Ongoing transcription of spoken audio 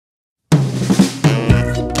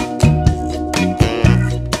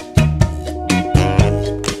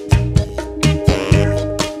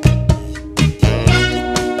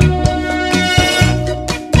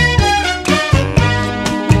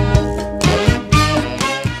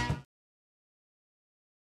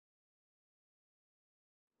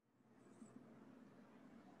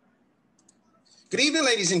Good evening,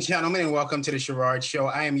 ladies and gentlemen, and welcome to the Sherard Show.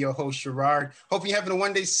 I am your host, Sherard. Hope you're having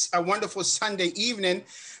a wonderful Sunday evening.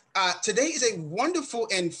 Today is a wonderful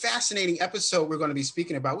and fascinating episode we're going to be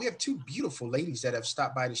speaking about. We have two beautiful ladies that have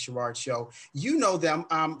stopped by the Sherard Show. You know them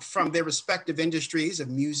from their respective industries of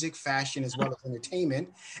music, fashion, as well as entertainment.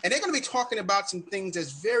 And they're going to be talking about some things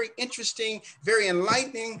that's very interesting, very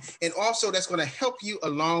enlightening, and also that's going to help you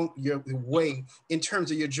along your way in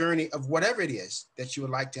terms of your journey of whatever it is that you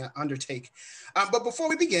would like to undertake. But before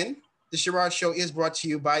we begin, the Sherard Show is brought to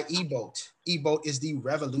you by eBoat. eBoat is the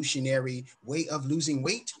revolutionary way of losing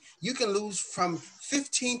weight. You can lose from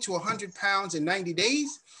 15 to 100 pounds in 90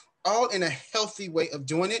 days, all in a healthy way of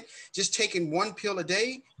doing it. Just taking one pill a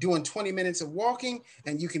day, doing 20 minutes of walking,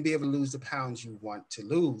 and you can be able to lose the pounds you want to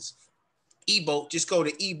lose. eBoat, just go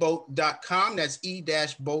to eboat.com, that's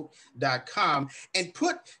e-boat.com, and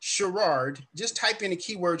put Sherard, just type in the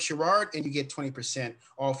keyword Sherard, and you get 20%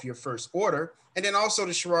 off your first order. And then also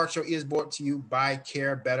the Sherard Show is brought to you by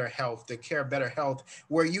Care Better Health, the Care Better Health,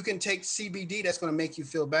 where you can take CBD that's going to make you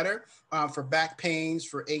feel better for back pains,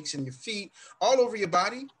 for aches in your feet, all over your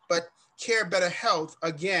body. But Care Better Health,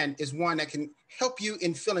 again, is one that can help you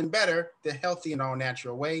in feeling better the healthy and all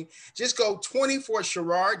natural way. Just go 24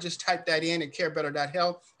 Sherard, just type that in at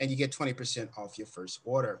carebetter.health, and you get 20% off your first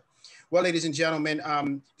order. Well, ladies and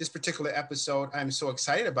gentlemen, this particular episode I'm so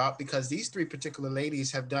excited about because these three particular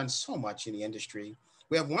ladies have done so much in the industry.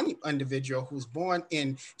 We have one individual who was born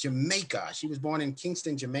in Jamaica. She was born in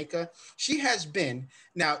Kingston, Jamaica. She has been,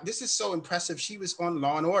 now this is so impressive, she was on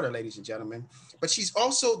Law and Order, ladies and gentlemen, but she's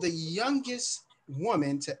also the youngest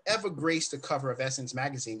woman to ever grace the cover of Essence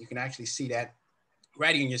magazine. You can actually see that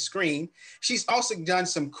right on your screen. She's also done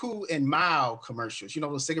some Cool and Mild commercials, you know,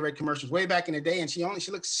 those cigarette commercials way back in the day. And she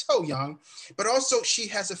looks so young, but also she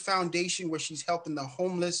has a foundation where she's helping the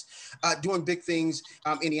homeless, doing big things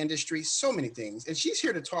in the industry, so many things. And she's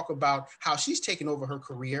here to talk about how she's taken over her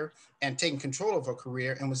career and taken control of her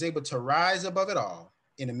career and was able to rise above it all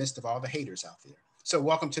in the midst of all the haters out there. So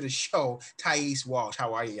welcome to the show, Thyais Walsh.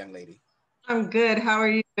 How are you, young lady? I'm good. How are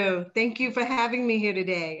you? Thank you for having me here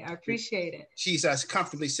today. I appreciate it. She's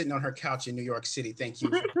comfortably sitting on her couch in New York City. Thank you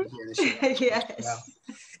for being here in the show. Yes. Well.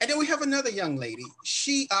 And then we have another young lady.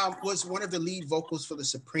 She was one of the lead vocals for the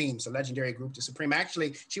Supremes, the legendary group, the Supreme.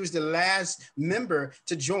 Actually, she was the last member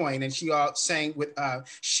to join, and she sang with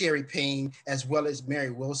Sherry Payne as well as Mary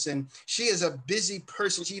Wilson. She is a busy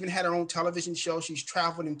person. She even had her own television show. She's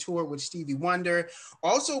traveled and toured with Stevie Wonder.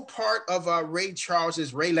 Also part of Ray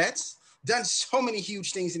Charles's Raylettes. Done so many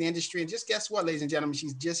huge things in the industry. And just guess what, ladies and gentlemen,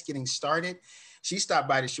 she's just getting started. She stopped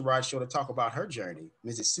by the Sherard Show to talk about her journey.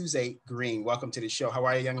 Mrs. Susaye Greene, welcome to the show. How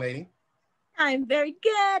are you, young lady? I'm very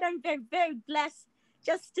good. I'm very, very blessed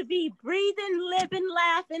just to be breathing, living,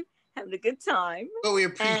 laughing, having a good time. Well, we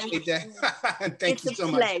appreciate that. Thank you so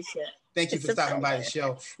much. It's a pleasure. Thank you for stopping by the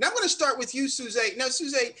show. Now I'm going to start with you, Susaye. Now,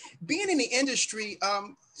 Susaye, being in the industry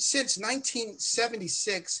since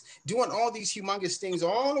 1976, doing all these humongous things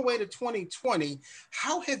all the way to 2020,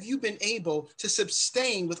 how have you been able to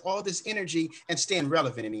sustain with all this energy and staying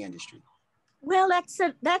relevant in the industry? Well, that's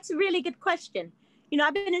a really good question. You know,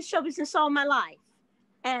 I've been in show business all my life,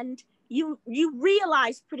 and you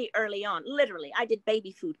realize pretty early on, literally, I did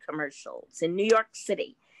baby food commercials in New York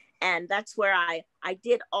City. And that's where I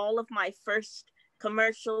did all of my first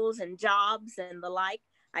commercials and jobs and the like.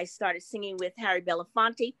 I started singing with Harry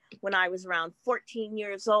Belafonte when I was around 14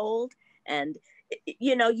 years old. And,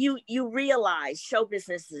 you know, you realize show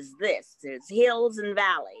business is this. There's hills and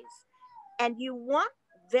valleys. And you want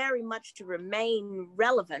very much to remain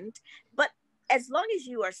relevant. But as long as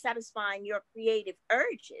you are satisfying your creative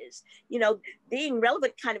urges, you know, being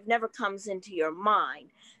relevant kind of never comes into your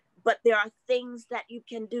mind. But there are things that you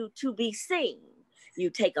can do to be seen.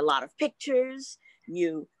 You take a lot of pictures,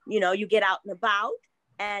 you get out and about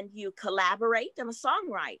and you collaborate. I'm a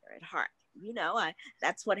songwriter at heart. You know,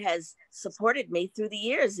 that's what has supported me through the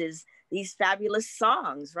years is these fabulous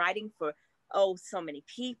songs, writing for, so many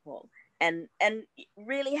people and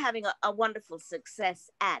really having a wonderful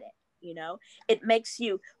success at it. You know, it makes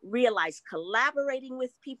you realize collaborating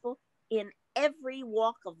with people in every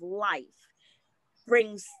walk of life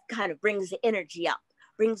brings the energy up,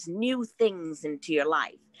 brings new things into your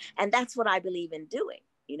life. And that's what I believe in doing.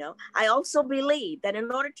 You know, I also believe that in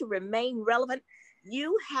order to remain relevant,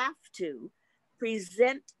 you have to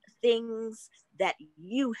present things that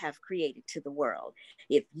you have created to the world.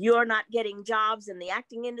 If you're not getting jobs in the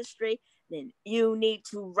acting industry, then you need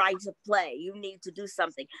to write a play. You need to do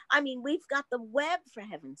something. I mean, we've got the web, for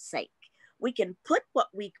heaven's sake. We can put what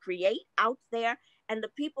we create out there, and the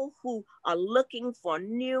people who are looking for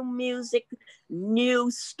new music,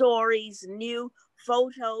 new stories, new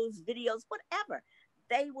photos, videos, whatever,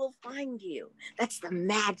 they will find you. That's the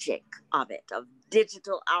magic of it, of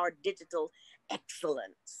our digital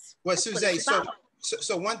excellence. Well, That's what Susaye, it's about.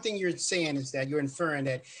 so one thing you're saying is that you're inferring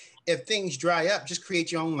that if things dry up, just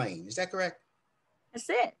create your own lane. Is that correct? That's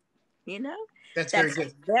it. You know, That's very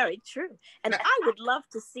good. Very true. And Now, I would love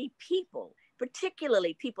to see people,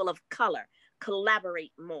 particularly people of color,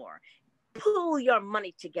 collaborate more. Pull your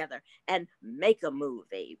money together and make a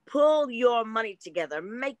movie. Pull your money together,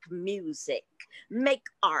 make music, make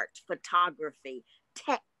art, photography,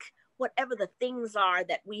 tech, whatever the things are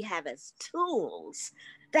that we have as tools.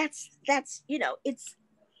 That's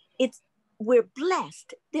we're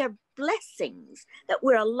blessed. They're blessings that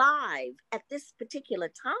we're alive at this particular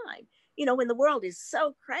time. When the world is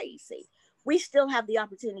so crazy, we still have the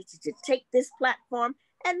opportunity to take this platform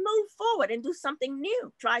and move forward and do something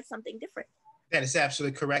new, try something different. That is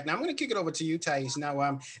absolutely correct. Now I'm going to kick it over to you, Thyais.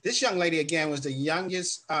 Now, this young lady, again, was the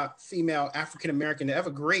youngest female African-American to ever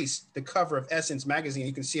grace the cover of Essence magazine.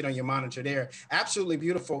 You can see it on your monitor there. Absolutely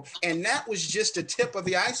beautiful. And that was just the tip of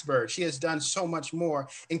the iceberg. She has done so much more,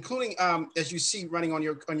 including, as you see running on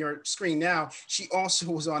your screen now, she also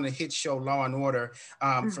was on the hit show Law and Order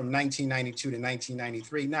from 1992 to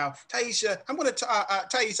 1993. Now, Thyais, I'm going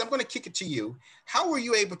to kick it to you. How were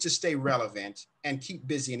you able to stay relevant and keep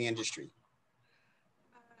busy in the industry?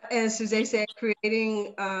 As Susaye said,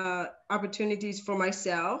 creating opportunities for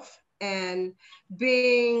myself and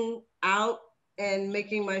being out and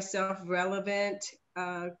making myself relevant,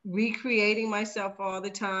 recreating myself all the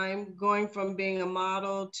time, going from being a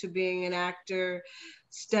model to being an actor,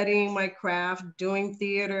 studying my craft, doing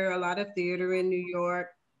theater, a lot of theater in New York,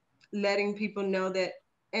 letting people know that,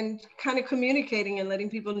 and kind of communicating and letting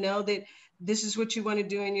people know that this is what you want to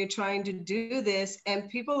do and you're trying to do this. And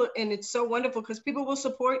it's so wonderful because people will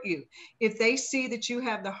support you. If they see that you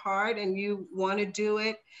have the heart and you want to do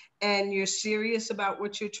it and you're serious about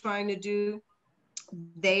what you're trying to do,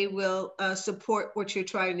 they will support what you're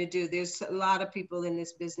trying to do. There's a lot of people in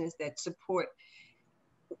this business that support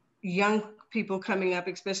young people coming up,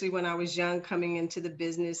 especially when I was young coming into the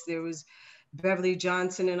business. There was Beverly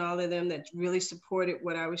Johnson and all of them that really supported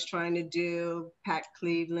what I was trying to do. Pat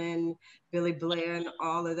Cleveland, Billy Blair, and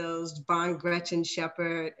all of those, Von Gretchen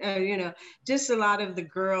Shepherd, just a lot of the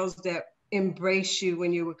girls that embrace you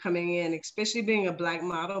when you were coming in, especially being a Black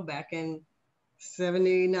model back in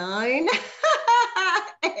 79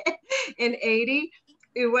 and 80.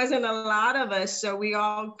 It wasn't a lot of us, so we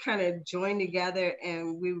all kind of joined together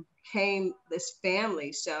and we became this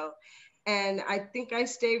family. And I think I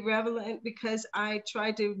stayed relevant because I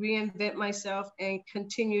tried to reinvent myself and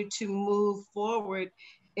continue to move forward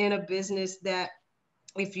in a business that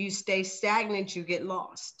if you stay stagnant, you get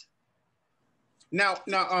lost. Now,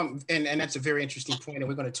 and that's a very interesting point, and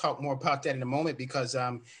we're going to talk more about that in a moment because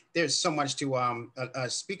there's so much to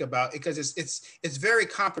speak about. Because it's very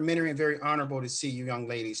complimentary and very honorable to see you young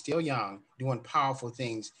ladies, still young, doing powerful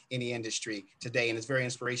things in the industry today, and it's very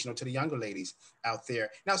inspirational to the younger ladies out there.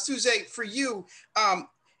 Now, Susaye, for you,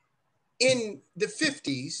 in the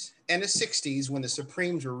 50s and the 60s, when the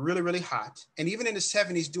Supremes were really, really hot, and even in the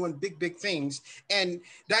 70s doing big, big things, and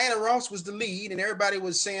Diana Ross was the lead, and everybody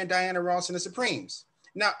was saying Diana Ross and the Supremes.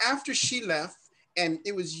 Now, after she left, and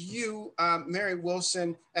it was you, Mary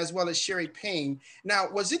Wilson, as well as Sherry Payne. Now,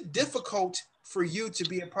 was it difficult for you to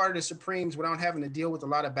be a part of the Supremes without having to deal with a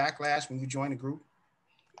lot of backlash when you joined the group?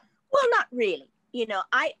 Well, not really.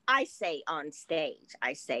 I say on stage,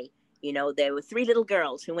 there were three little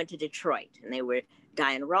girls who went to Detroit, and they were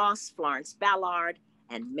Diana Ross, Florence Ballard,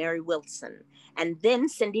 and Mary Wilson. And then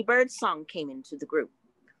Cindy Birdsong came into the group.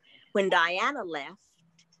 When Diana left,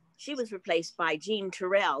 she was replaced by Jean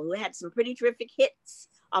Terrell, who had some pretty terrific hits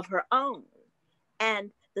of her own.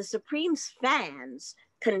 And the Supremes fans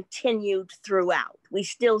continued throughout. We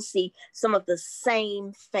still see some of the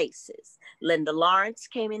same faces. Linda Lawrence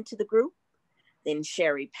came into the group, then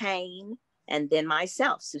Sherry Payne, and then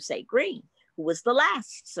myself, Susaye Greene, who was the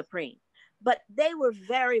last Supreme. But they were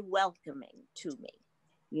very welcoming to me.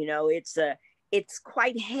 It's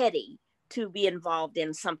quite heady to be involved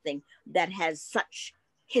in something that has such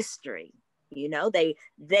history.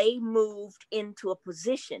 They moved into a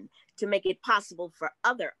position to make it possible for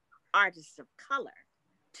other artists of color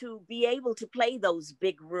to be able to play those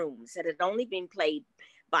big rooms that had only been played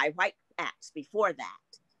by white acts before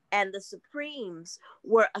that. And the Supremes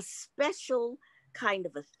were a special kind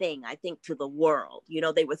of a thing, I think, to the world.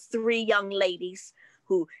 They were three young ladies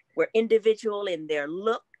who were individual in their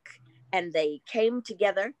look, and they came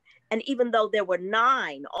together And even though there were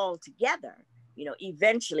 9 altogether, you know,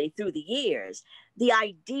 eventually through the years, the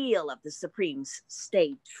ideal of the Supremes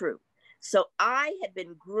stayed true. So I had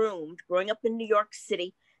been groomed growing up in New York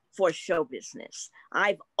City for show business.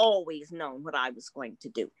 I've always known what I was going to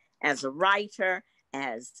do as a writer,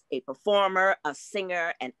 as a performer, a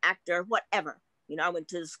singer, an actor, whatever. You know, I went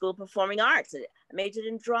to the School of Performing Arts. I majored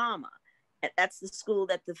in drama. And that's the school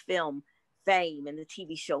that the film Fame and the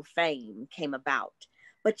TV show Fame came about.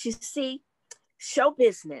 But you see, show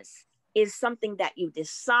business is something that you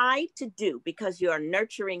decide to do because you're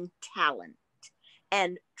nurturing talent.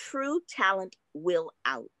 And true talent will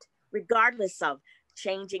out, regardless of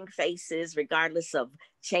changing faces, regardless of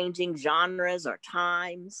changing genres or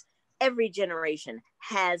times. Every generation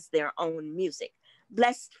has their own music.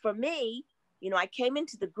 Blessed for me, you know, I came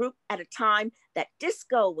into the group at a time that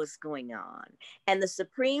disco was going on. And the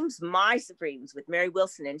Supremes, my Supremes, with Mary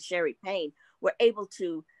Wilson and Sherry Payne, were able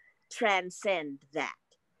to transcend that.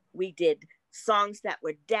 We did songs that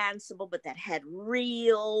were danceable, but that had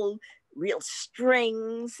real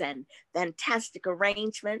strings and fantastic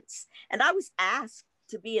arrangements. And I was asked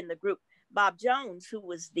to be in the group. Bob Jones, who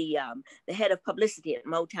was the head of publicity at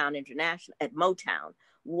Motown International, at Motown,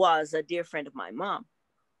 was a dear friend of my mom.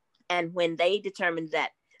 And when they determined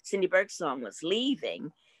that Cindy Birdsong was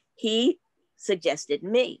leaving, he suggested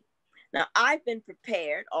me. Now, I've been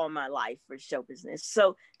prepared all my life for show business.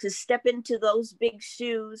 So to step into those big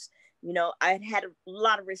shoes, you know, I had a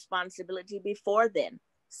lot of responsibility before then,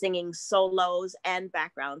 singing solos and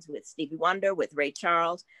backgrounds with Stevie Wonder, with Ray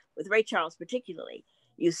Charles particularly.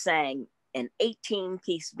 You sang an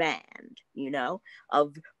 18-piece band, you know,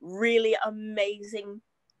 of really amazing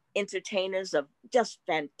entertainers, of just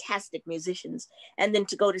fantastic musicians. And then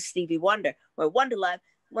to go to Stevie Wonder, where Wonder Love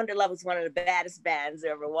was one of the baddest bands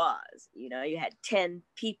there ever was. You know, you had 10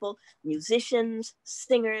 people, musicians,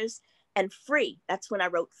 singers, and Free. That's when I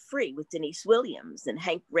wrote Free with Denise Williams and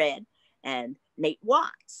Hank Red and Nate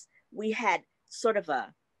Watts. We had sort of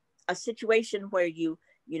a situation where you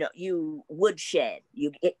woodshed,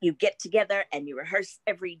 you get together and you rehearse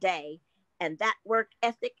every day. And that work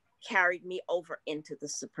ethic carried me over into the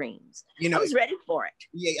Supremes. You know, I was ready for it.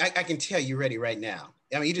 Yeah, I can tell you're ready right now.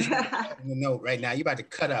 I mean, you just a note right now. You're about to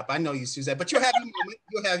cut up. I know you, Susaye, but you'll have your moment.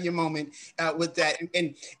 You'll have your moment with that.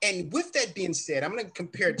 And with that being said, I'm going to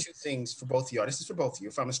compare 2 things for both of y'all. This is for both of you.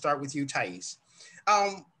 If I'm going to start with you, Thyais.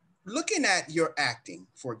 Looking at your acting,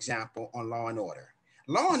 for example, on Law and Order.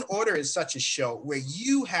 Law and Order is such a show where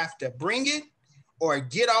you have to bring it or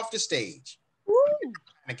get off the stage. On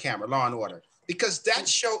the camera, Law and Order. Because that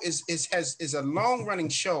show is a long-running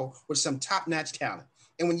show with some top-notch talent.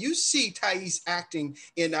 And when you see Thyais acting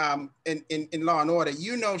in Law and Order,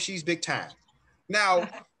 you know she's big time. Now,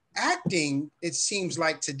 acting, it seems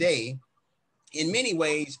like today, in many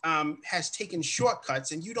ways, has taken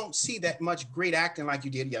shortcuts, and you don't see that much great acting like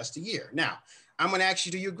you did yesteryear. Now, I'm going to ask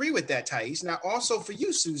you, do you agree with that, Thyais? Now, also for you,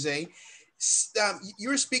 Susaye,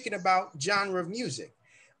 you're speaking about genre of music.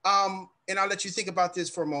 And I'll let you think about this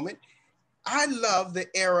for a moment. I love the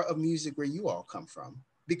era of music where you all come from,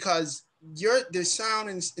 because the sound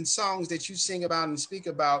and songs that you sing about and speak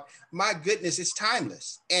about, my goodness, it's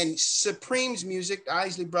timeless. And Supreme's music,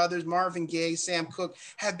 Isley Brothers, Marvin Gaye, Sam Cooke,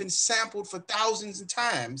 have been sampled for thousands of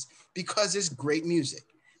times because it's great music.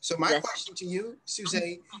 So my question to you,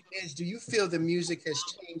 Susaye, is do you feel the music has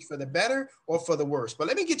changed for the better or for the worse? But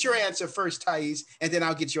let me get your answer first, Thyais, and then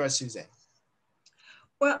I'll get yours, Susaye.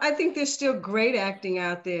 Well, I think there's still great acting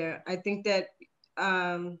out there. I think that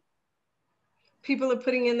people are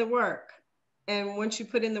putting in the work. And once you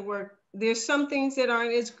put in the work, there's some things that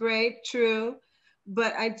aren't as great, true,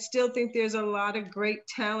 but I still think there's a lot of great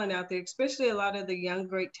talent out there, especially a lot of the young,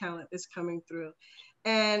 great talent that's coming through.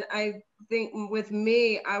 And I think with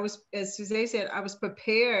me, I was, as Susaye said, I was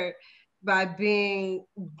prepared by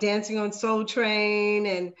dancing on Soul Train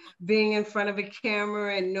and being in front of a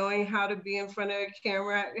camera and knowing how to be in front of a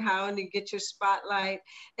camera, how to get your spotlight.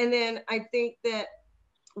 And then I think that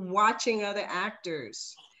watching other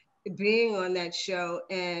actors, being on that show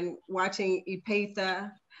and watching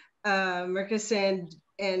Ipetha Murkison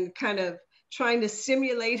and kind of trying to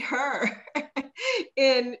simulate her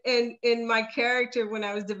in my character when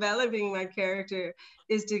I was developing my character,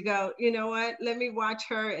 is to go, you know what, let me watch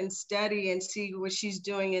her and study and see what she's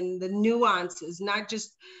doing and the nuances, not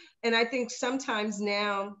just, and I think sometimes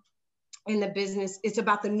now in the business, it's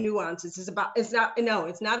about the nuances. It's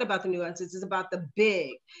not about the nuances. It's about the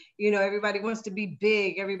big, everybody wants to be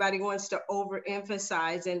big. Everybody wants to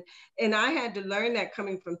overemphasize. And I had to learn that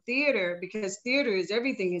coming from theater, because theater is,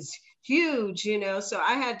 everything is huge, so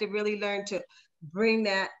I had to really learn to bring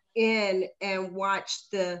that in and watch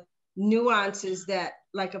the nuances that,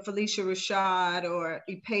 like a Felicia Rashad or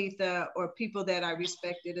Epatha or people that I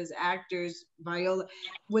respected as actors, Viola,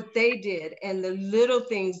 what they did, and the little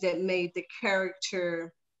things that made the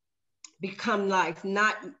character become life,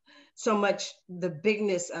 not so much the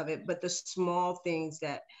bigness of it, but the small things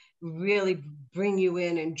that really bring you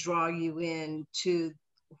in and draw you in to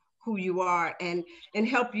who you are, and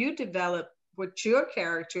help you develop what your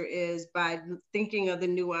character is by thinking of the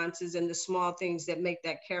nuances and the small things that make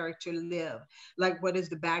that character live. Like, what is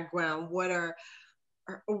the background?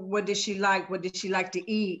 What does she like? What does she like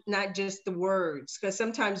to eat? Not just the words. Because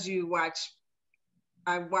sometimes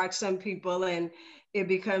I watch some people and it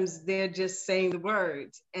becomes they're just saying the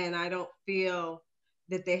words, and I don't feel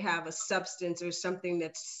that they have a substance or something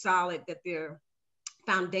that's solid that their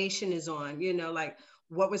foundation is on. Like,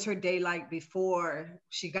 what was her day like before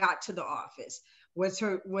she got to the office?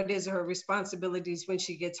 What is her responsibilities when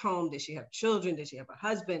she gets home? Does she have children? Does she have a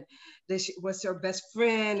husband? What's her best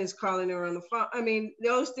friend is calling her on the phone? I mean,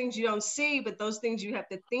 those things you don't see, but those things you have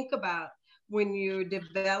to think about when you're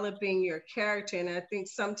developing your character. And I think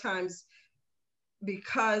sometimes,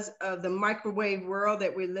 because of the microwave world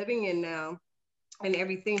that we're living in now, and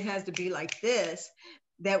everything has to be like this,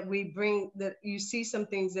 that you see some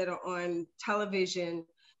things that are on television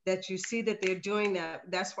that you see that they're doing that.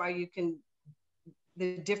 That's why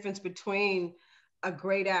the difference between a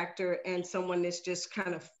great actor and someone that's just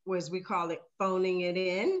kind of, as we call it, phoning it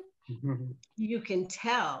in. Mm-hmm. You can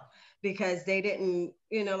tell because they didn't,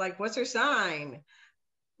 like, what's her sign?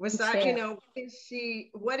 What's that? Who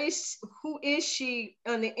is she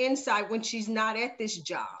on the inside when she's not at this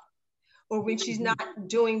job? Or when she's not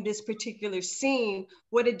doing this particular scene,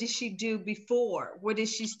 what did she do before? What is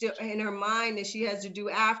she still in her mind that she has to do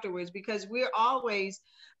afterwards? Because we're always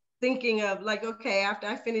thinking of, like, okay, after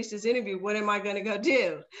I finish this interview, what am I going to go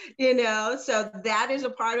do? So that is a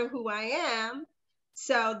part of who I am.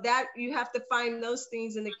 So that you have to find those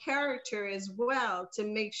things in the character as well to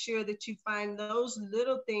make sure that you find those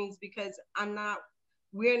little things, because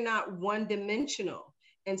we're not one-dimensional.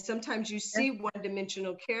 And sometimes you see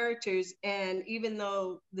one-dimensional characters, and even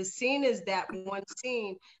though the scene is that one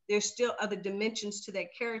scene, there's still other dimensions to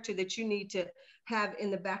that character that you need to have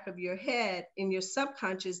in the back of your head, in your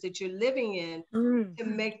subconscious that you're living in, to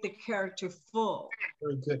make the character full.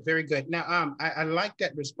 Very good, very good. Now, I like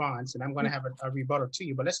that response, and I'm going to have a rebuttal to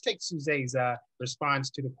you, but let's take Susaye's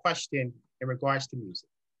response to the question in regards to music.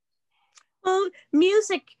 Well,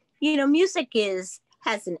 music, music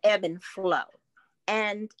has an ebb and flow.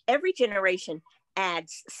 And every generation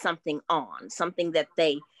adds something that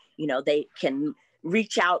they can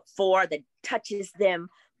reach out for, that touches them.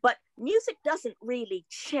 But music doesn't really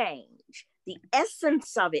change. The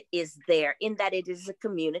essence of it is there in that it is a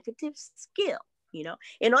communicative skill.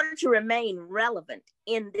 In order to remain relevant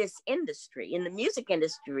in this industry, in the music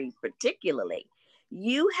industry particularly,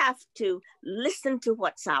 you have to listen to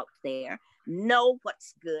what's out there, know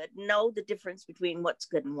what's good, know the difference between what's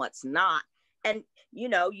good and what's not. And,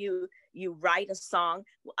 you write a song.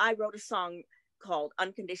 I wrote a song called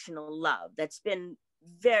Unconditional Love that's been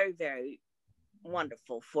very, very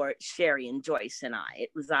wonderful for Sherry and Joyce and I.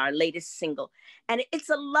 It was our latest single. And it's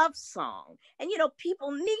a love song. And,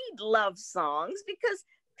 people need love songs because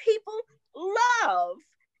people love.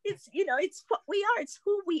 It's what we are. It's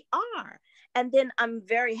who we are. And then I'm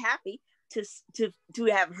very happy to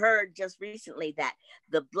have heard just recently that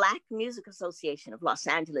the Black Music Association of Los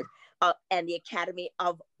Angeles and the Academy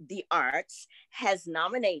of the Arts has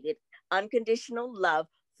nominated Unconditional Love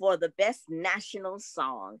for the best national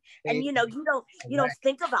song. And you don't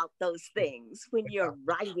think about those things when you're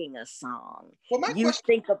writing a song. You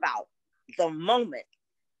think about the moment.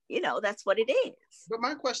 That's what it is. But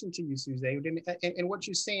my question to you, Susaye, and what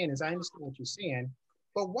you're saying is, I understand what you're saying,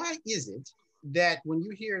 but why is it that when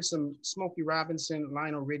you hear some Smokey Robinson,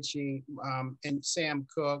 Lionel Richie, and Sam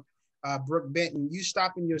Cooke, Brooke Benton, you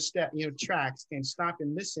stop in your tracks and stop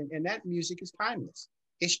and listen, and that music is timeless.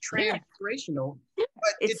 It's transgenerational,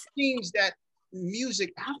 but it seems that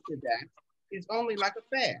music after that is only like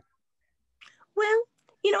a fad. Well,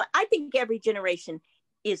 I think every generation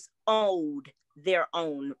is owed their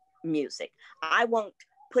own music. I won't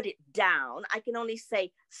put it down. I can only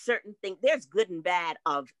say certain things. There's good and bad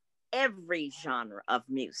of every genre of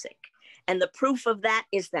music. And the proof of that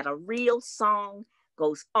is that a real song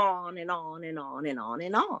goes on and on and on and on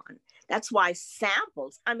and on. That's why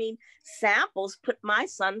samples put my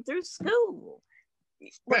son through school.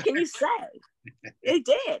 What can you say? It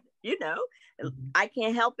did, I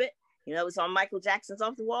can't help it. It was on Michael Jackson's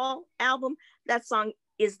Off the Wall album. That song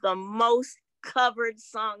is the most covered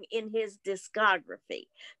song in his discography,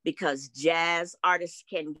 because jazz artists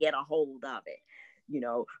can get a hold of it. You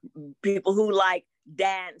know, people who like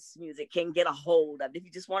dance music can get a hold of it. If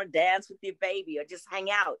you just want to dance with your baby or just hang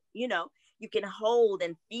out, you know, you can hold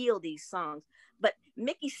and feel these songs. But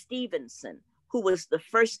Mickey Stevenson, who was the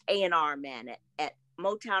first A&R man at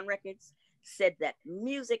Motown Records, said that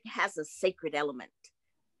music has a sacred element.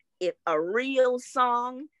 If a real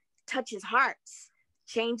song touches hearts,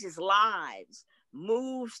 changes lives,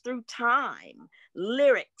 moves through time,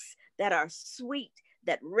 lyrics that are sweet,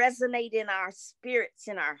 that resonate in our spirits,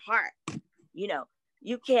 in our heart, you know,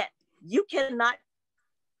 you cannot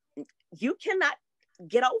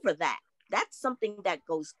get over that. That's something that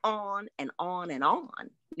goes on and on and on,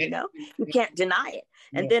 you know, you can't deny it.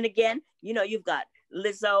 And then again, you know, you've got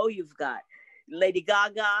Lizzo, you've got Lady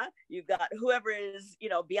Gaga, you've got whoever is, you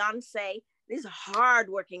know, Beyonce. These are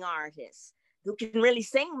hardworking artists who can really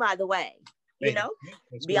sing, by the way. You know,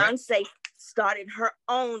 Beyonce started her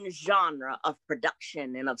own genre of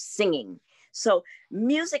production and of singing. So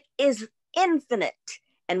music is infinite,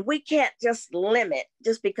 and we can't just limit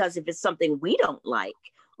just because if it's something we don't like,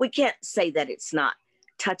 we can't say that it's not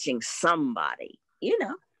touching somebody, you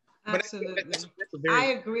know. Absolutely. I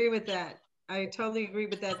agree with that. I totally agree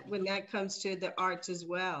with that when that comes to the arts as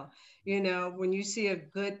well. You know, when you see a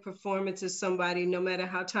good performance of somebody, no matter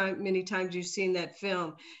how many times you've seen that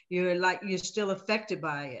film, you're still affected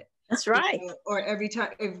by it. That's right. You know? Or every time,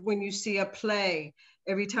 when you see a play,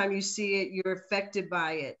 every time you see it, you're affected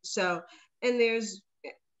by it. So, and there's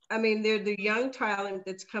the young talent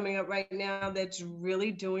that's coming up right now that's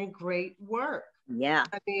really doing great work. Yeah.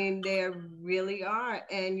 I mean, they really are,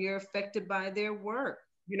 and you're affected by their work.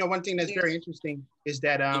 You know, one thing that's very interesting is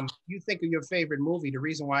that you think of your favorite movie. The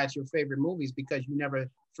reason why it's your favorite movie is because you never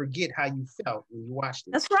forget how you felt when you watched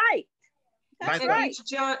it. That's right. That's right.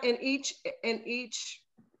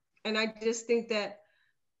 And I just think that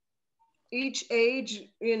each age,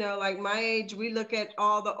 you know, like my age, we look at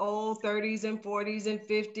all the old 30s and 40s and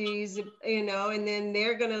 50s, you know, and then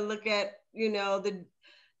they're going to look at, you know,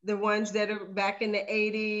 the ones that are back in the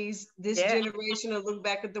 80s. This generation will look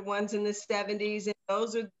back at the ones in the 70s, and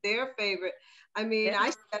those are their favorite. I mean,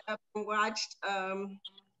 I sat up and watched,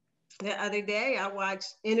 the other day, I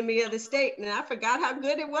watched Enemy of the State, and I forgot how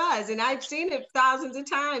good it was. And I'd seen it thousands of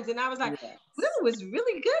times, and I was like, Will was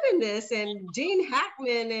really good in this, and Gene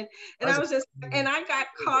Hackman, and I was just, and I got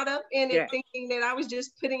caught up in it, thinking that I was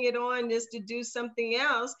just putting it on just to do something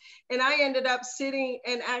else. And I ended up sitting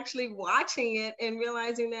and actually watching it and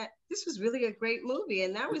realizing that this was really a great movie.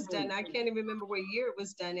 And that was done, I can't even remember what year it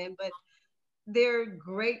was done in, but they're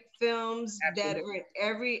great films that are in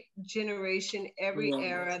every generation, every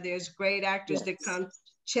era. There's great actors that come.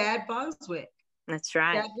 Chad Boswick. That's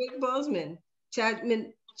right. Chadwick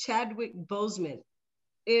Boseman.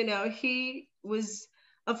 You know, he was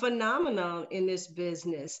a phenomenon in this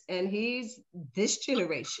business, and he's this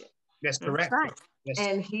generation. That's correct. That's right.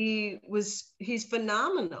 And he's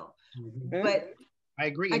phenomenal. Mm-hmm. But I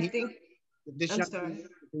agree. I think this young man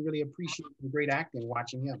can really appreciate the great acting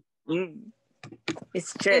watching him. Mm.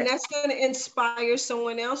 It's true. And that's going to inspire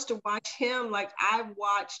someone else to watch him. Like I've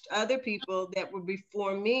watched other people that were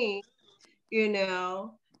before me, you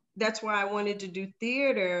know. That's why I wanted to do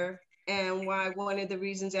theater, and why one of the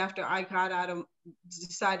reasons after I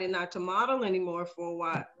decided not to model anymore for a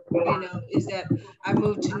while, you know, is that I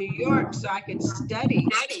moved to New York so I could study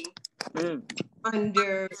at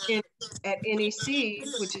NEC,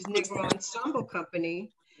 which is Negro Ensemble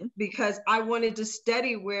Company, because I wanted to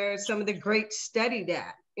study where some of the greats studied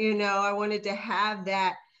at. You know, I wanted to have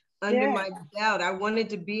that under my belt. I wanted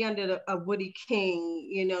to be under a Woody King,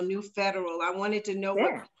 you know, New Federal. I wanted to know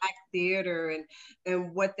what Black theater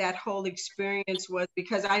and what that whole experience was,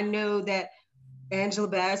 because I know that Angela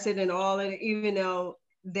Bassett and all of it, even though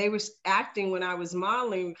they were acting when I was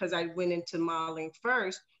modeling, because I went into modeling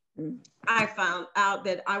first, I found out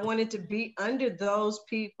that I wanted to be under those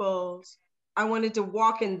people's, I wanted to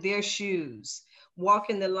walk in their shoes,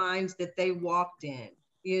 walk in the lines that they walked in,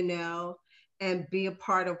 you know, and be a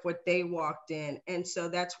part of what they walked in. And so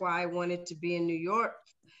that's why I wanted to be in New York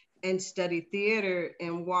and study theater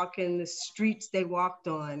and walk in the streets they walked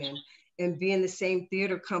on, and be in the same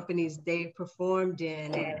theater companies they performed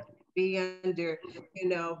in, and be under, you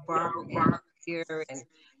know, Barbara Ampere and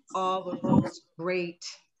all of those great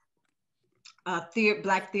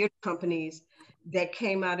Black theater companies that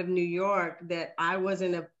came out of New York that I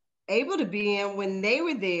wasn't able to be in when they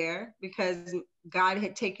were there, because God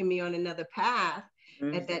had taken me on another path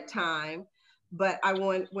at that time. But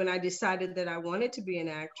when I decided that I wanted to be an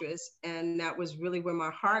actress, and that was really where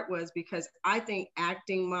my heart was, because I think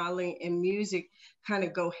acting, modeling, and music kind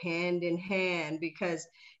of go hand in hand, because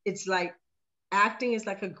it's like acting is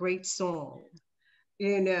like a great song.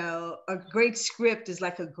 A great script is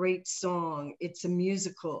like a great song. It's a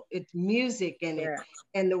musical, it's music in it.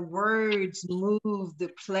 And the words move the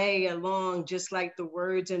play along, just like the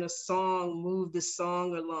words in a song move the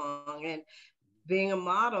song along. And being a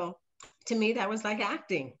model, to me, that was like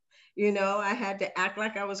acting. I had to act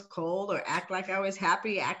like I was cold, or act like I was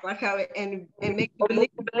happy, act like and make you believe,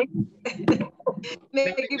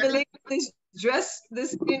 make you believe this dress,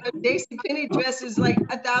 this, Daisy Penny dress is like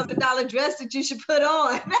 $1,000 dress that you should put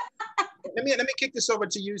on. Let me kick this over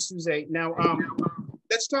to you, Susaye. Now,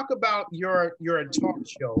 let's talk about your talk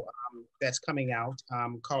show that's coming out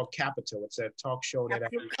called Capital. It's a talk show that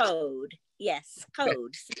Capital Code. Yes,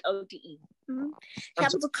 Code, CODE. Mm-hmm.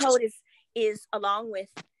 Capital Code is along with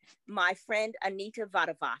my friend Anita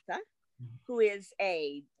Vadavata, who is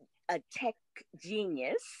a tech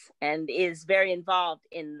genius and is very involved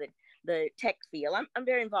in the tech field. I'm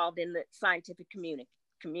very involved in the scientific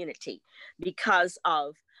community because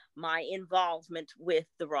of my involvement with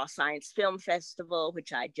the Raw Science Film Festival,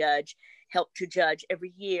 which I help to judge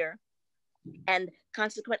every year. And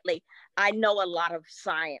consequently, I know a lot of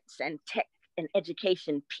science and tech and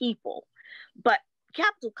education people. But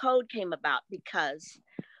Capital Code came about because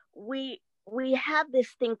we have this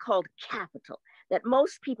thing called capital that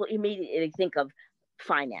most people immediately think of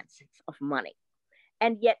finances, of money.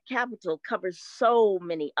 And yet capital covers so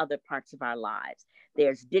many other parts of our lives.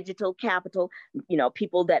 There's digital capital,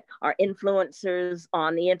 people that are influencers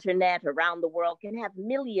on the internet around the world can have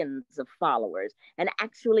millions of followers and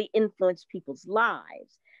actually influence people's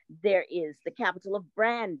lives. There is the capital of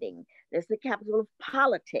branding. There's the capital of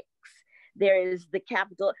politics. There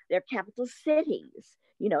are capital cities.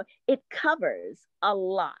 It covers a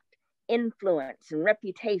lot. Influence and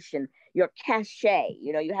reputation, your cachet,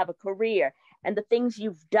 you have a career, and the things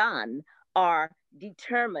you've done are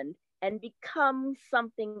determined and become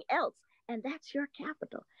something else. And that's your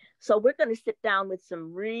capital. So we're going to sit down with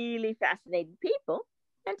some really fascinating people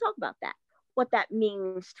and talk about that, what that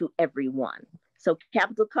means to everyone. So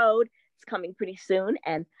Capital Code is coming pretty soon,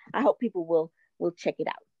 and I hope people will check it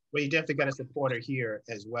out. Well, you definitely got a supporter here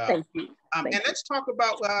as well. Thank you. And let's talk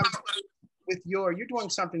about you're doing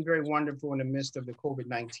something very wonderful in the midst of the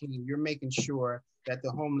COVID-19. You're making sure that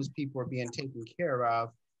the homeless people are being taken care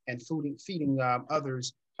of and feeding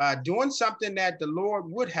others, doing something that the Lord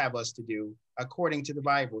would have us to do according to the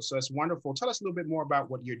Bible. So it's wonderful. Tell us a little bit more about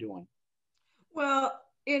what you're doing. Well,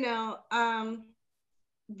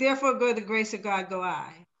 therefore go the grace of God go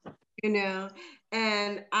I,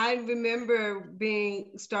 and I remember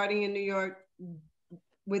starting in New York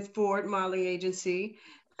with Ford Modeling Agency,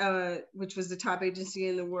 which was the top agency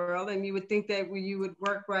in the world. And you would think that you would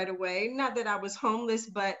work right away. Not that I was homeless,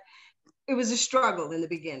 but it was a struggle in the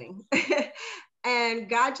beginning. And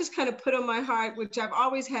God just kind of put on my heart, which I've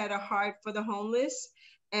always had a heart for the homeless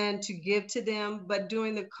and to give to them. But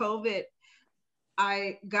during the COVID,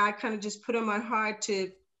 God kind of just put on my heart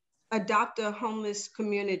to adopt a homeless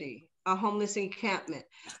community, a homeless encampment.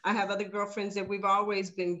 I have other girlfriends that we've always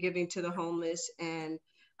been giving to the homeless, and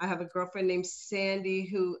I have a girlfriend named Sandy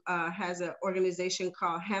who has an organization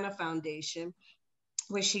called Hannah Foundation,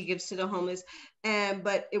 where she gives to the homeless.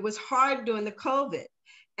 But it was hard during the COVID,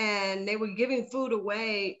 and they were giving food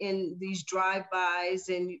away in these drive-bys,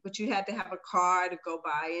 but you had to have a car to go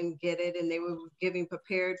by and get it, and they were giving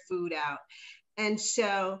prepared food out. And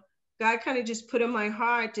so God kind of just put in my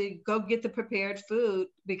heart to go get the prepared food,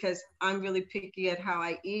 because I'm really picky at how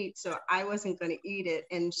I eat. So I wasn't going to eat it.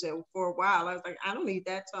 And so for a while, I was like, I don't eat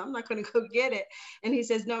that, so I'm not going to go get it. And he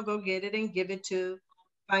says, no, go get it and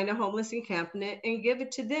find a homeless encampment and give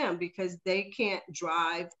it to them, because they can't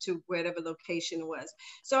drive to whatever location it was.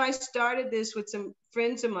 So I started this with some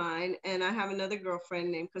friends of mine, and I have another girlfriend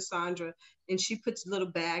named Cassandra, and she puts little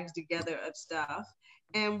bags together of stuff.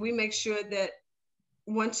 And we make sure that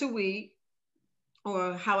once a week,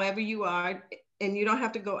 or however you are, and you don't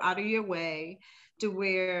have to go out of your way, to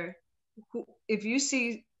where if you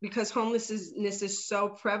see, because homelessness is so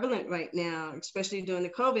prevalent right now, especially during the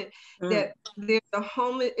COVID, that there's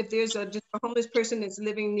if there's just a homeless person that's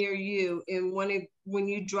living near you, and when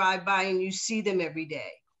you drive by and you see them every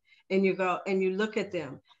day, and you go and you look at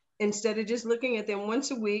them, instead of just looking at them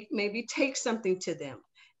once a week, maybe take something to them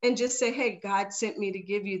and just say, hey, God sent me to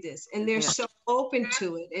give you this. And they're so open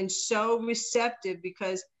to it and so receptive,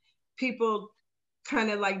 because people kind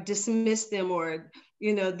of like dismiss them, or,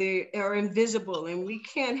 they are invisible. And we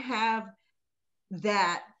can't have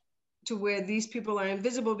that, to where these people are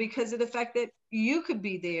invisible because of the fact that you could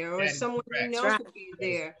be there or someone you know could be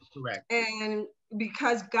there. Correct. And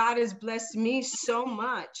because God has blessed me so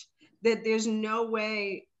much that there's no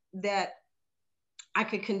way that I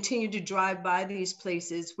could continue to drive by these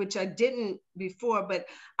places, which I didn't before, but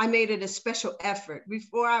I made it a special effort.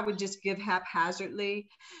 Before I would just give haphazardly,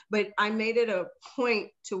 but I made it a point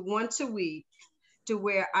to once a week to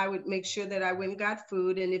where I would make sure that I went and got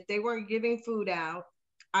food. And if they weren't giving food out,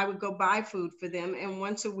 I would go buy food for them and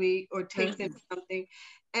once a week or take them something.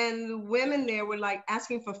 And the women there were like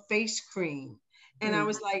asking for face cream. And I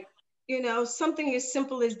was like, you know, something as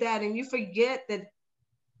simple as that. And you forget that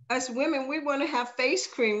us women, we want to have face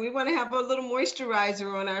cream. We want to have a little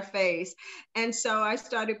moisturizer on our face. And so I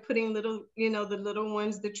started putting little, you know, the little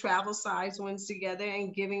ones, the travel size ones together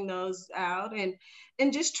and giving those out and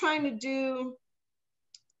just trying to do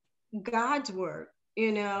God's work,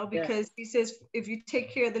 you know, because he says, if you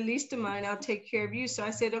take care of the least of mine, I'll take care of you. So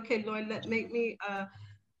I said, okay, Lord, make me,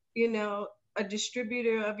 you know, a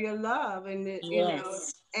distributor of your love. And, you know,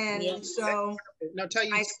 and so now,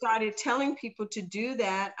 I started telling people to do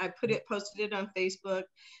that. I posted it on Facebook,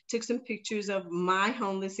 took some pictures of my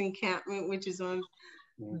homeless encampment, which is on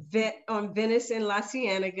Venice and La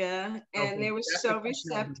Cienega. And they were so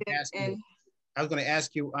receptive. And I was going to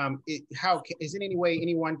ask you, how is there any way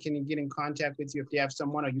anyone can get in contact with you if they have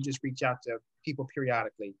someone, or you just reach out to people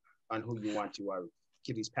periodically on who you want to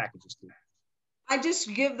give these packages to? I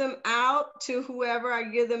just give them out to whoever I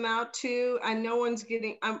give them out to. I know one's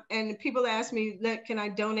getting, and people ask me, can I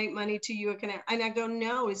donate money to you? Or and I go,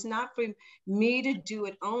 no, it's not for me to do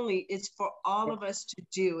it only. It's for all of us to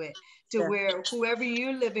do it, to where whoever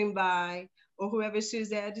you're living by, or whoever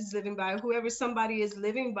Suzette is living by, whoever somebody is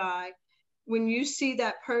living by, when you see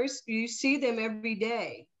that person, you see them every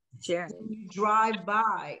day. Sure. When you drive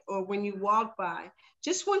by or when you walk by,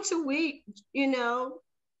 just once a week, you know,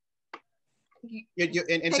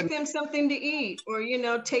 take them something to eat, or, you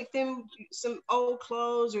know, take them some old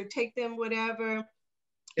clothes, or take them whatever.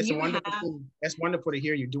 It's a wonderful thing. That's wonderful to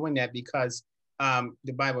hear you doing that, because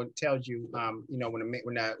the Bible tells you, you know, when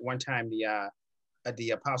one time the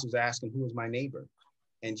apostles asked him, who is my neighbor?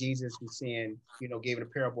 And Jesus was saying, you know, gave a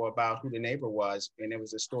parable about who the neighbor was. And it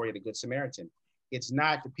was a story of the Good Samaritan. It's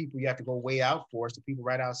not the people you have to go way out for, it's the people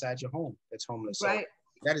right outside your home that's homeless. Right.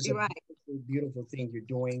 So that is a beautiful thing you're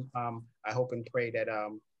doing. I hope and pray that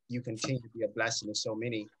you continue to be a blessing to so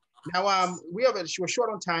many. Now, we're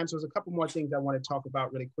short on time, so there's a couple more things I want to talk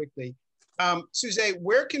about really quickly. Susaye,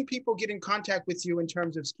 where can people get in contact with you in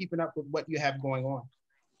terms of keeping up with what you have going on?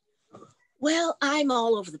 Well, I'm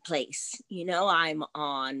all over the place. You know, I'm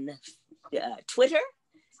on Twitter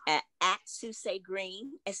at Susaye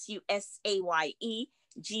Greene, SUSAYE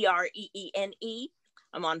GREENE.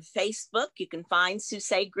 I'm on Facebook. You can find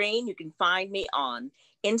Susaye Greene. You can find me on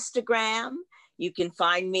Instagram. You can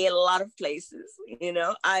find me at a lot of places. You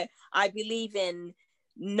know, I believe in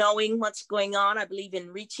knowing what's going on. I believe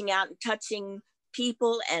in reaching out and touching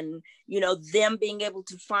people, and, you know, them being able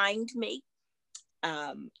to find me.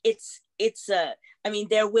 I mean,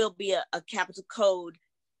 there will be a capital code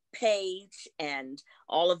page and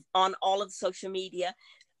on all of social media,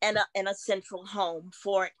 and a central home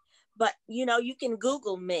for it. But, you know, you can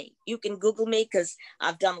Google me. You can Google me because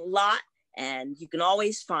I've done a lot, and you can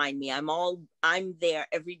always find me. I'm there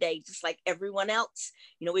every day, just like everyone else.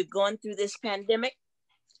 You know, we've gone through this pandemic,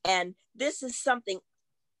 and this is something,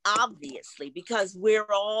 obviously, because we're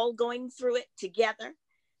all going through it together.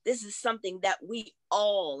 This is something that we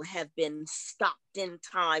all have been stopped in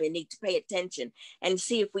time and need to pay attention and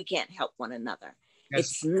see if we can't help one another. Yes.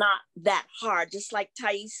 It's not that hard. Just like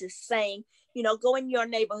Thyais is saying, you know, go in your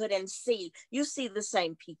neighborhood and see. You see the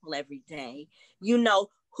same people every day. You know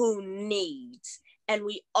who needs. And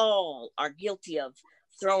we all are guilty of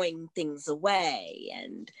throwing things away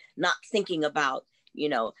and not thinking about, you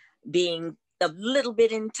know, being a little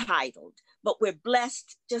bit entitled. But we're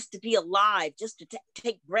blessed just to be alive, just to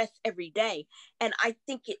take breath every day. And I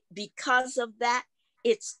think because of that,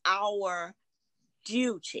 it's our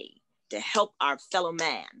duty to help our fellow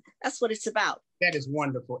man. That's what it's about. That is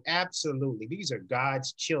wonderful. Absolutely. These are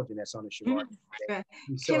God's children that's on the Sherard.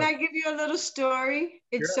 Can I give you a little story?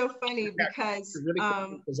 It's so funny because really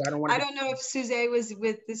I don't know if Susaye was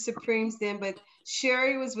with the Supremes then, but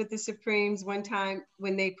Sherry was with the Supremes one time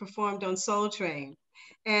when they performed on Soul Train.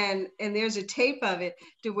 And there's a tape of it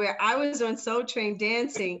to where I was on Soul Train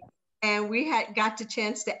dancing, and we got the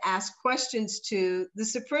chance to ask questions to the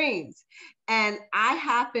Supremes. And I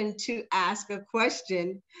happened to ask a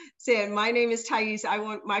question saying, my name is Thyais.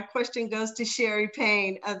 My question goes to Sherry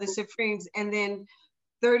Payne of the Supremes. And then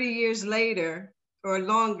 30 years later or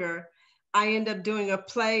longer, I ended up doing a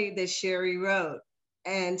play that Sherry wrote,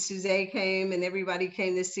 and Susaye came and everybody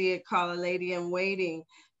came to see it, called A Lady in Waiting,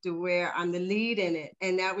 to where I'm the lead in it.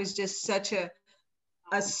 And that was just such a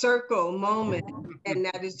circle moment. And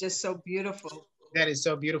that is just so beautiful. That is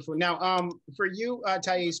so beautiful. Now, for you,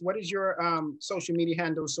 Thyais, what is your social media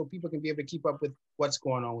handle so people can be able to keep up with what's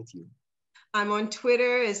going on with you? I'm on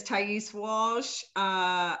Twitter as Thyais Walsh.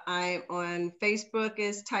 I'm on Facebook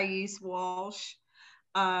as Thyais Walsh.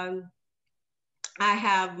 I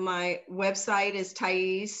have my website is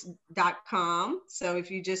Thyais.com. So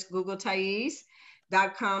if you just Google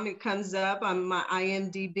Thyais.com, it comes up. My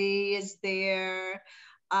IMDb is there.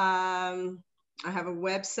 I have a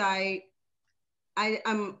website.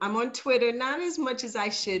 I'm on Twitter, not as much as I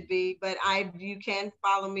should be, but you can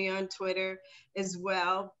follow me on Twitter as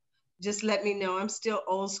well. Just let me know. I'm still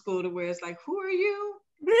old school to where it's like, who are you?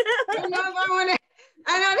 I don't know if I want to.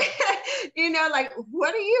 I don't, like,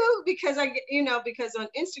 what are you? Because because on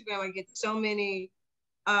Instagram I get so many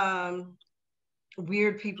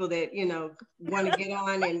weird people that want to get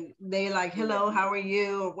on, and they like, hello, how are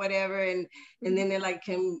you, or whatever, and then they're like,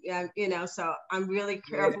 so I'm really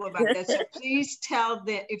careful about that. So please tell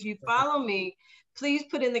them, if you follow me, please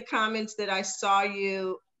put in the comments that I saw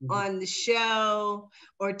you on the show,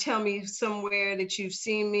 or tell me somewhere that you've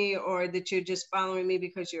seen me, or that you're just following me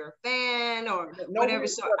because you're a fan, or whatever,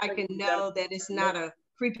 so I can know that it's not a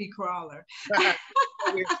creepy crawler.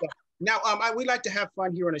 Now, we like to have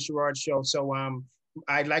fun here on the Sherard Show, so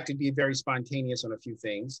I'd like to be very spontaneous on a few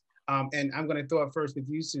things. And I'm going to throw it first with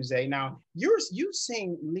you, Susaye. Now, you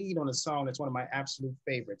sing lead on a song that's one of my absolute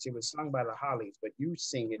favorites. It was sung by the Hollies, but you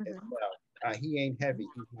sing it as well. He Ain't Heavy,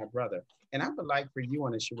 He's My Brother. And I would like for you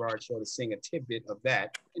on the Sherard Show to sing a tidbit of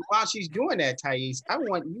that. And while she's doing that, Thyais, I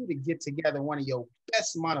want you to get together one of your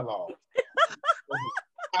best monologues.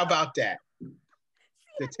 How about that?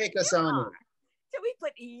 To take us on in. So we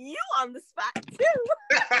put you on the spot too.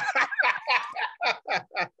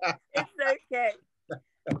 It's okay.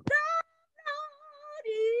 The road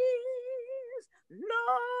is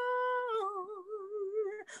long,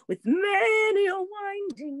 with many a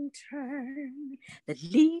winding turn that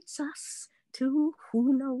leads us to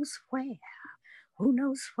who knows where, who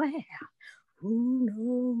knows where, who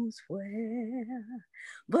knows where.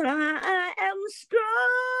 But I am strong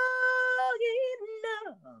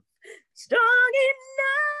enough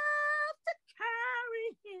to carry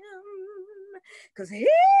him, 'cause he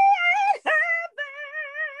ain't heaven,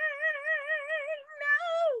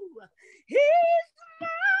 no, he's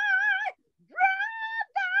my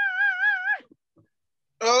brother.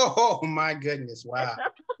 Oh my goodness, wow.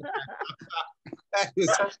 That is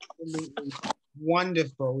absolutely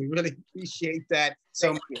wonderful. We really appreciate that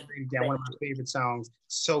so much. One of my favorite songs,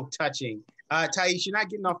 so touching. Thyais, you're not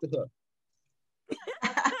getting off the hook.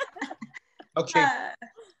 Okay.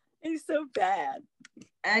 He's so bad.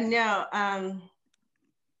 I know.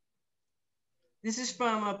 This is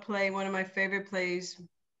from a play, one of my favorite plays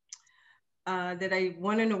that I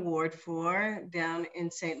won an award for down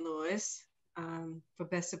in St. Louis for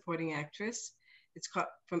Best Supporting Actress. It's called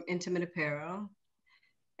From Intimate Apparel.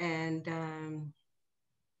 And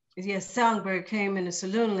Songbird came in the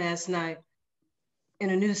saloon last night in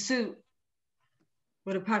a new suit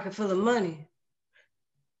with a pocket full of money,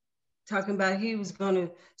 talking about he was going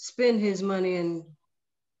to spend his money, and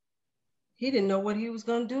he didn't know what he was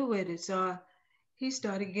going to do with it. So he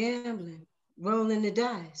started gambling, rolling the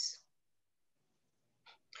dice.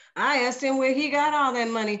 I asked him where he got all that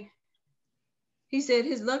money. He said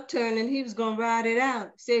his luck turned and he was going to ride it out.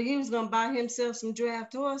 He said he was going to buy himself some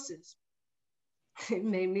draft horses. It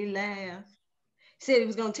made me laugh. He said he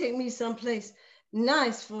was going to take me someplace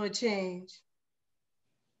nice for a change.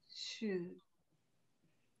 Shoot.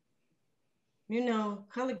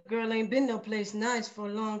 Colored girl ain't been no place nice for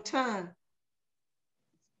a long time.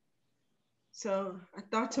 So I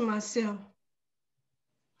thought to myself,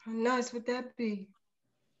 how nice would that be?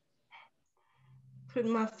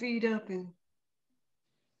 Putting my feet up and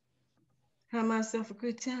have myself a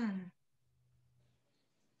good time.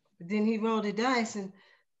 But then he rolled the dice and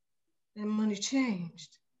that money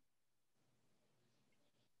changed.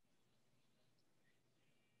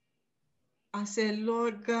 I said,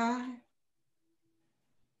 Lord God,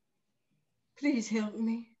 please help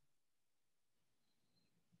me.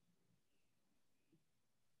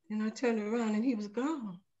 And I turned around and he was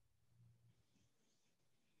gone.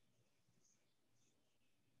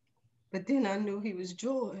 But then I knew he was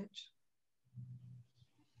George.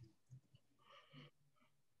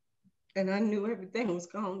 And I knew everything was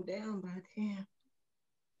gone down by then.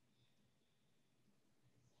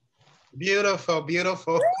 Beautiful,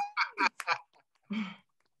 beautiful.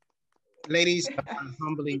 Ladies,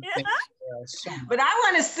 humbly thank you so much. But I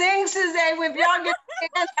want to sing, Susaye, with y'all get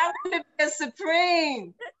hands. I want to be a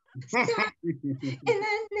supreme. In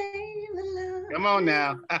the name of love. Come on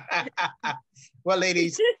now. Well,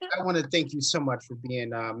 ladies, I want to thank you so much for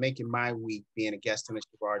being making my week being a guest on the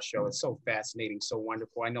Sherard Show. It's so fascinating, so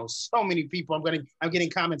wonderful. I know so many people. I'm getting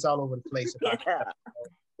comments all over the place about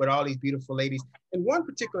with all these beautiful ladies. And one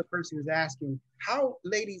particular person is asking,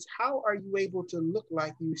 ladies, how are you able to look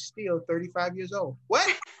like you still 35 years old? What?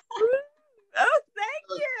 Oh, thank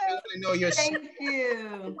you. Thank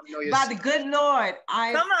you. By the good Lord,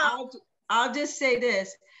 I'll just say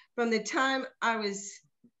this. From the time I was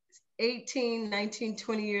 18, 19,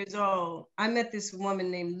 20 years old, I met this woman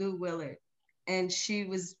named Lou Willard. And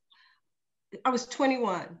I was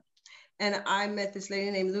 21. And I met this lady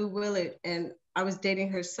named Lou Willard, and I was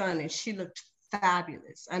dating her son, and she looked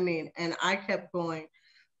fabulous. I mean, and I kept going,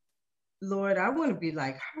 Lord, I want to be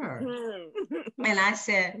like her. And I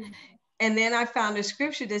said, and then I found a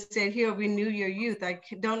scripture that said, he'll renew your youth. I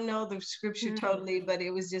don't know the scripture totally, but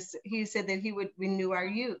it was just, he said that he would renew our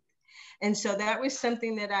youth. And so that was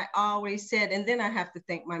something that I always said. And then I have to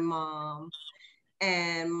thank my mom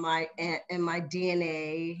and my aunt and my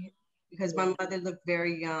DNA, because my mother looked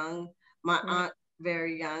very young. My aunt,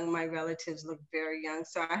 very young. My relatives look very young.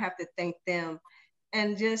 So I have to thank them.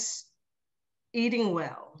 And just eating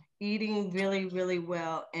well, eating really, really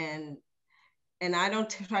well. And I don't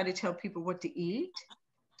try to tell people what to eat,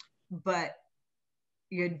 but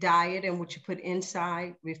your diet and what you put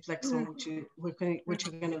inside reflects on what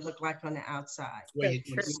you're going to look like on the outside.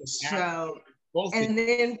 So, and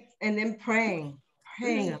then praying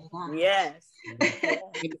a lot. Yes.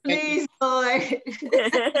 Please, Lord.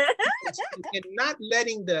 And not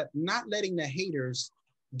letting the haters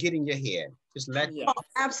get in your head. Just let Oh,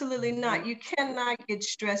 absolutely not. You cannot get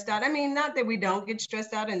stressed out. I mean, not that we don't get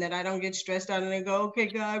stressed out and that I don't get stressed out and I go, okay,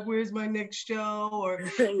 God, where's my next show? Or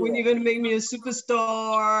when you're going to make me a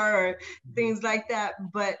superstar or things like that.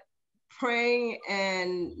 But praying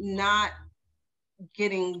and not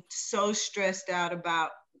getting so stressed out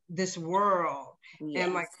about this world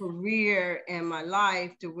and my career and my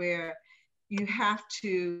life, to where you have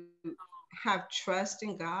to have trust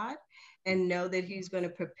in God and know that he's going to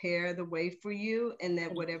prepare the way for you, and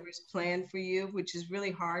that whatever's planned for you, which is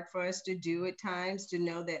really hard for us to do at times, to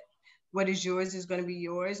know that what is yours is going to be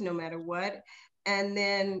yours no matter what. And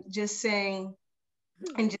then just saying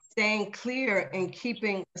clear and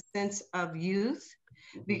keeping a sense of youth,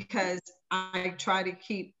 because I try to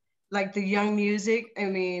keep like the young music, I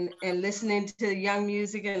mean, and listening to young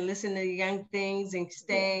music and listening to young things and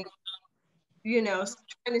staying,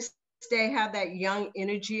 trying to have that young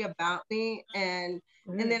energy about me. And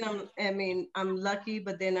then I'm lucky,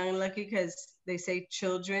 but then unlucky, because they say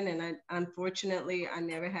children, and unfortunately I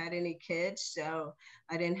never had any kids, so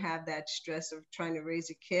I didn't have that stress of trying to raise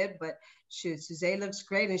a kid. But Susaye looks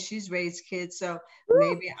great and she's raised kids, so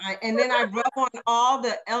maybe and then I rub on all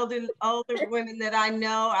the older women that I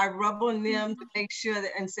know. I rub on them to make sure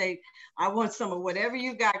that, and say, I want some of whatever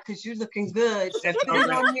you got, because you're looking good. So put it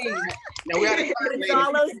on me. It's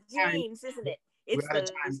all those genes, isn't it? It's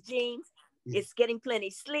those genes. It's getting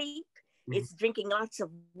plenty sleep. It's drinking lots of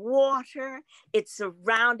water. It's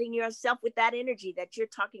surrounding yourself with that energy that you're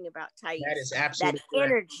talking about, Thyais. That is absolutely that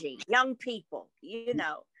energy. Young people,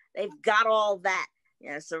 they've got all that.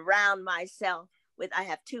 Surround myself with. I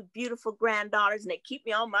have 2 beautiful granddaughters, and they keep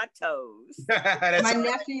me on my toes.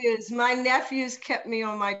 my nephews kept me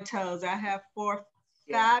on my toes. I have 4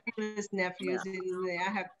 fabulous nephews, and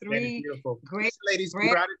I have 3 great ladies.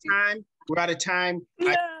 We're out of time.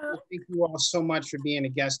 I thank you all so much for being a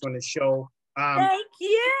guest on the show. Thank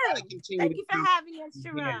you. Thank you for having us,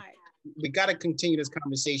 Sherard. We got to continue this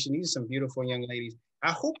conversation. These are some beautiful young ladies.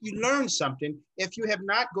 I hope you learned something. If you have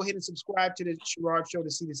not, go ahead and subscribe to the Sherard Show to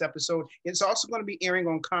see this episode. It's also going to be airing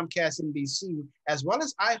on Comcast NBC, as well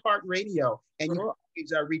as iHeartRadio. And you can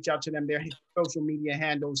always reach out to them. Their social media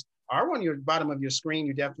handles are on your bottom of your screen.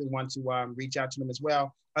 You definitely want to reach out to them as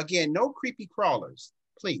well. Again, no creepy crawlers,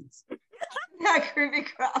 please. Not creepy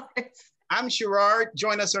crawlers. I'm Sherard.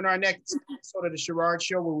 Join us on our next episode of the Sherard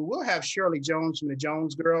Show, where we will have Shirley Jones from the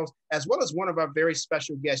Jones Girls, as well as one of our very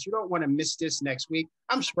special guests. You don't want to miss this next week.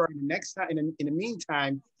 I'm Sherard. Next time, in the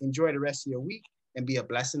meantime, enjoy the rest of your week and be a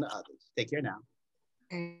blessing to others. Take care now.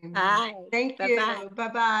 Bye. Thank you.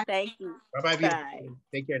 Bye-bye. Thank you. Bye-bye.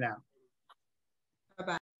 Take care now.